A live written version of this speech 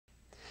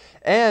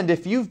And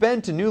if you've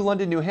been to New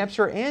London, New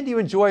Hampshire and you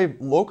enjoy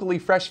locally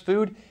fresh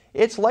food,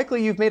 it's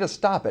likely you've made a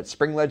stop at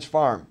Spring Ledge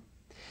Farm.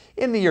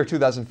 In the year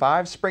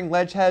 2005, Spring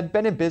Ledge had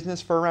been in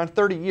business for around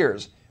 30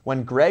 years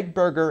when Greg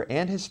Berger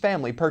and his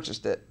family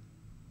purchased it.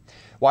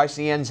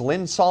 YCN's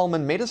Lynn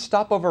Solomon made a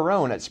stop of her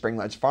own at Spring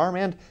Ledge Farm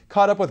and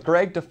caught up with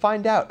Greg to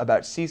find out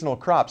about seasonal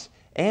crops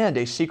and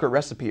a secret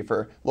recipe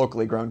for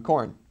locally grown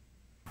corn.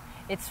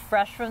 It's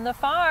fresh from the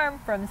farm,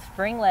 from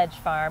Spring Ledge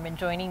Farm, and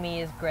joining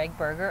me is Greg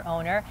Berger,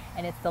 owner,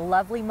 and it's the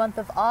lovely month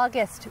of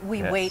August.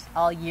 We wait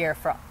all year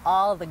for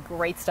all the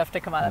great stuff to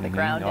come out of the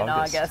ground in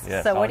August.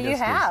 Yes, so what do you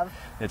have?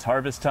 It's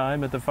harvest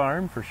time at the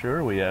farm for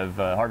sure. We have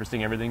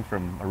harvesting everything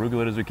from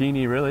arugula to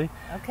zucchini, really.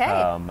 Okay.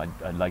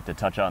 I'd like to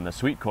touch on the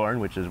sweet corn,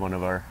 which is one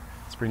of our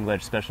Spring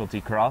Ledge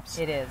specialty crops.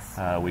 It is.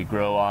 We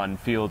grow on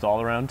fields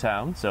all around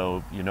town,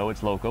 so you know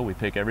it's local. We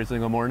pick every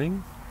single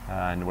morning.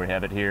 And we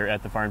have it here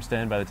at the farm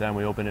stand by the time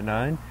we open at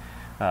 9.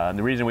 And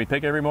the reason we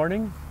pick every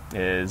morning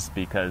is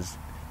because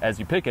as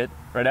you pick it,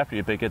 right after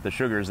you pick it, the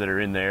sugars that are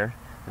in there,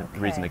 the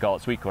reason they call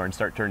it sweet corn,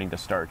 start turning to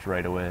starch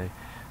right away.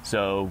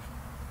 So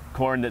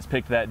corn that's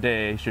picked that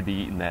day should be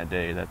eaten that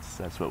day.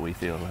 That's what we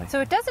feel like.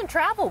 So it doesn't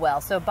travel well.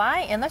 So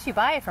unless you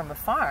buy it from a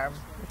farm,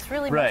 it's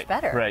really much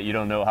better. Right. You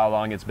don't know how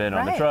long it's been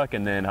on the truck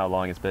and then how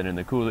long it's been in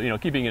the cooler. You know,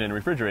 keeping it in the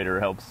refrigerator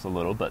helps a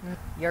little, but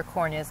your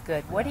corn is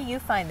good. What do you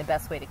find the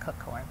best way to cook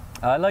corn?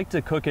 I like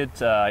to cook it.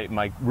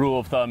 My rule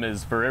of thumb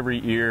is for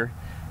every ear,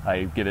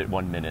 I give it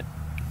 1 minute.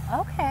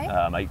 Okay.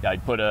 I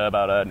put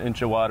about an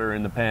inch of water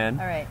in the pan.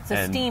 All right. So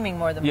steaming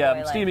more than boiling.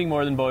 Yeah, steaming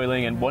more than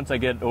boiling. And once I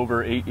get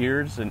over 8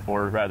 ears,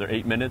 or rather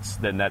 8 minutes,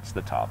 then that's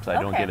the top. So I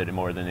don't give it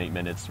more than 8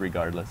 minutes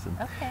regardless.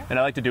 And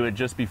I like to do it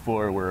just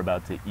before we're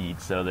about to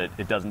eat so that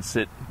it doesn't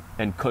sit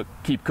and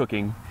keep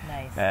cooking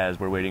as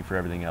we're waiting for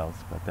everything else.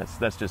 But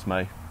that's just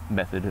my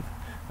method of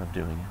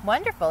doing it.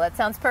 Wonderful. That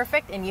sounds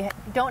perfect. And you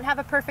don't have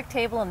a perfect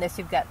table in this.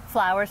 You've got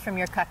flowers from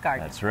your cut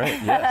garden. That's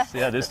right. Yes.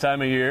 Yeah. This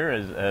time of year,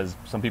 as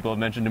some people have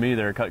mentioned to me,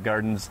 their cut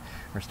gardens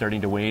are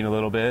starting to wane a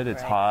little bit.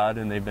 It's hot,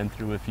 and they've been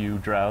through a few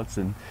droughts.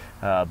 And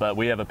but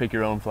we have a pick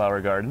your own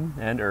flower garden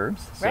and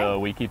herbs, so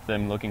we keep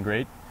them looking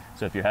great.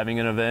 So if you're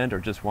having an event or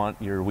just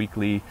want your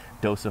weekly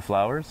dose of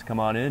flowers, come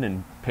on in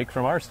and pick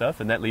from our stuff,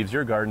 and that leaves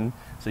your garden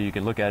so you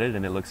can look at it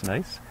and it looks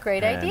nice.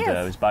 Great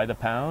ideas. It's by the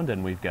pound,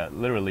 and we've got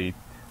literally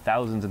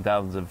thousands and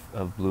thousands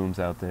of blooms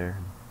out there.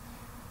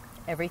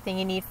 Everything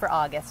you need for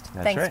August.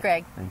 Thanks, right.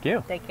 Greg. Thank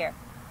you. Take care.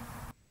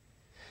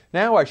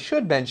 Now, I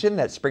should mention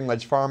that Spring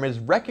Ledge Farm is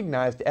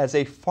recognized as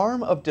a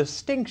farm of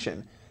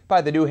distinction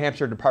by the New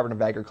Hampshire Department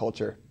of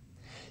Agriculture.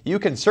 You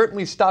can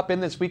certainly stop in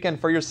this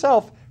weekend for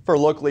yourself for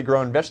locally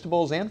grown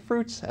vegetables and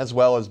fruits, as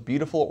well as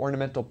beautiful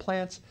ornamental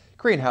plants,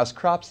 greenhouse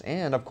crops,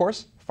 and, of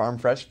course, farm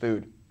fresh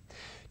food.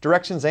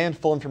 Directions and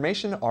full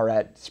information are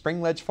at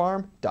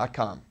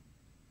springledgefarm.com.